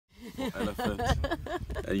elephant.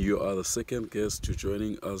 And you are the second guest to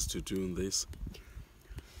joining us to doing this.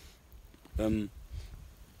 And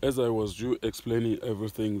as I was explaining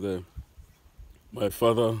everything there, my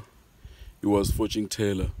father, he was fortune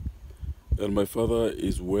teller. And my father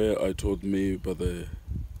is where I told me about the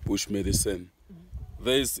bush medicine.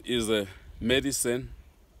 This is a medicine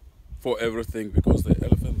for everything, because the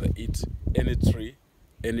elephant, they eat any tree,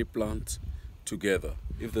 any plant together.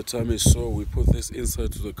 If the tummy is sore, we put this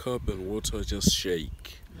inside to the cup and water just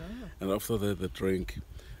shake. And after that they drink,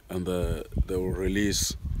 and they will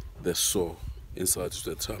release the sore inside to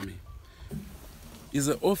the tummy. Is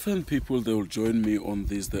that often people, they will join me on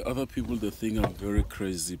this. The other people, they think I'm very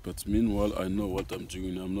crazy, but meanwhile I know what I'm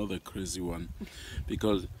doing. I'm not the crazy one,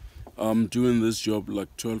 because I'm doing this job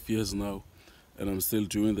like 12 years now, and I'm still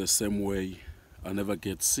doing the same way. I never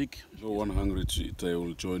get sick. No one hungry to eat, they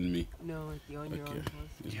will join me. No, you're on your own.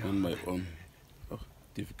 It's on my own. Oh,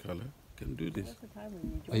 difficult. I can do this.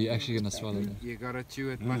 Are you actually going to swallow it? You gotta chew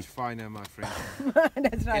it much finer, my friend.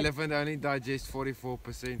 That's right. Elephant only digests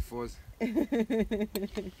 44% force.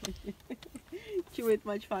 Chew it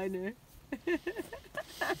much finer. There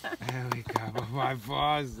we go, my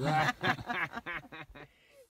boss.